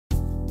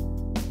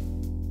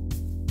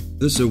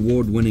This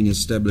award-winning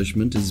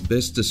establishment is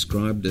best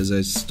described as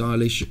a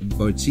stylish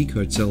boutique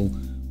hotel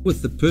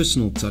with the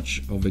personal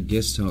touch of a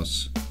guest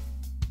house.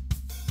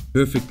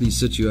 Perfectly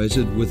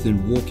situated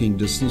within walking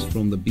distance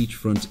from the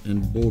beachfront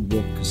and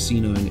boardwalk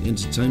casino and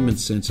entertainment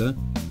center,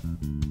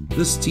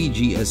 this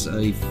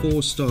TGSA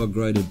 4-star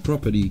graded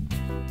property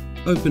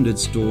opened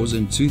its doors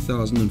in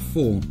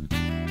 2004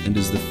 and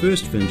is the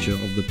first venture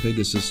of the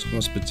Pegasus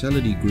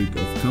Hospitality Group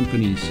of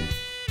companies,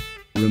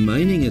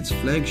 remaining its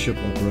flagship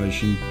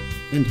operation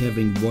and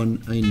having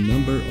won a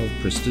number of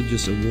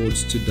prestigious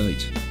awards to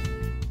date.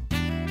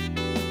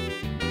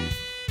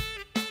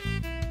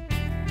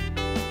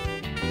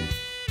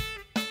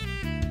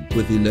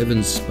 With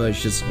 11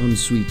 spacious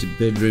ensuite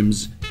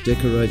bedrooms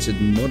decorated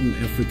in modern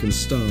African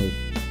style,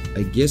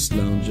 a guest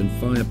lounge and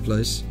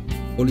fireplace,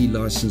 fully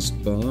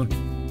licensed bar,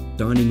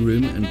 dining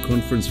room and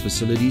conference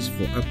facilities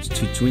for up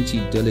to 20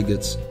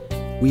 delegates,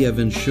 we have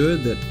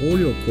ensured that all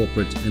your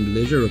corporate and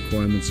leisure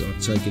requirements are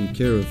taken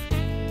care of.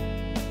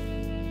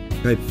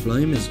 Cape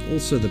Flame is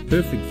also the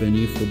perfect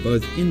venue for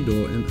both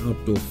indoor and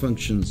outdoor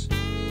functions,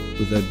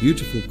 with a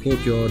beautiful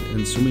courtyard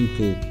and swimming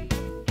pool.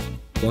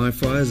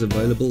 Wi-Fi is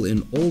available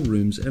in all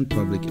rooms and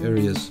public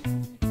areas.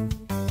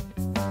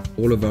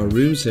 All of our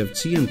rooms have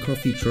tea and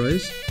coffee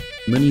trays,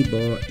 mini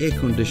bar, air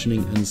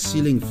conditioning and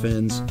ceiling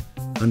fans,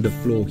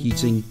 underfloor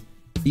heating,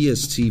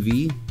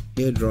 DSTV,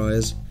 hair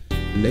dryers,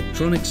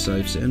 electronic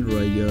safes and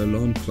radio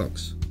alarm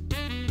clocks.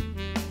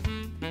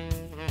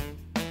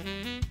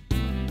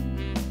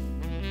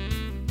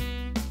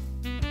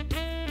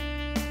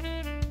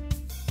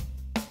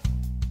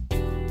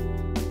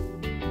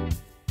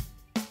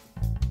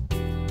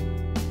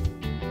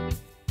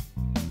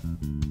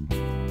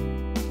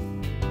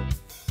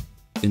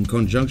 In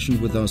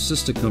conjunction with our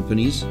sister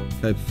companies,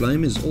 Cape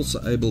Flame is also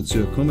able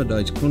to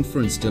accommodate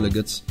conference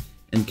delegates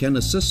and can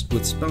assist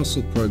with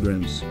spousal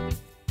programs.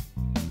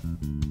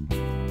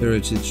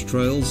 Heritage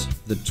Trails,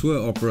 the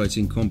tour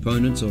operating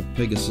component of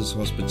Pegasus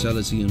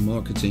Hospitality and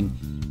Marketing,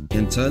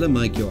 can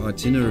tailor-make your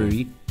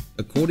itinerary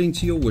according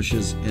to your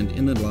wishes and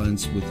in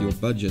alliance with your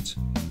budget.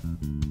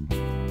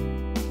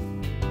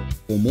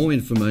 For more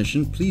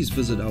information, please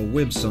visit our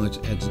website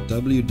at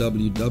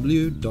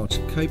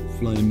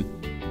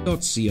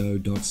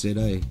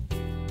www.capeflame.co.za.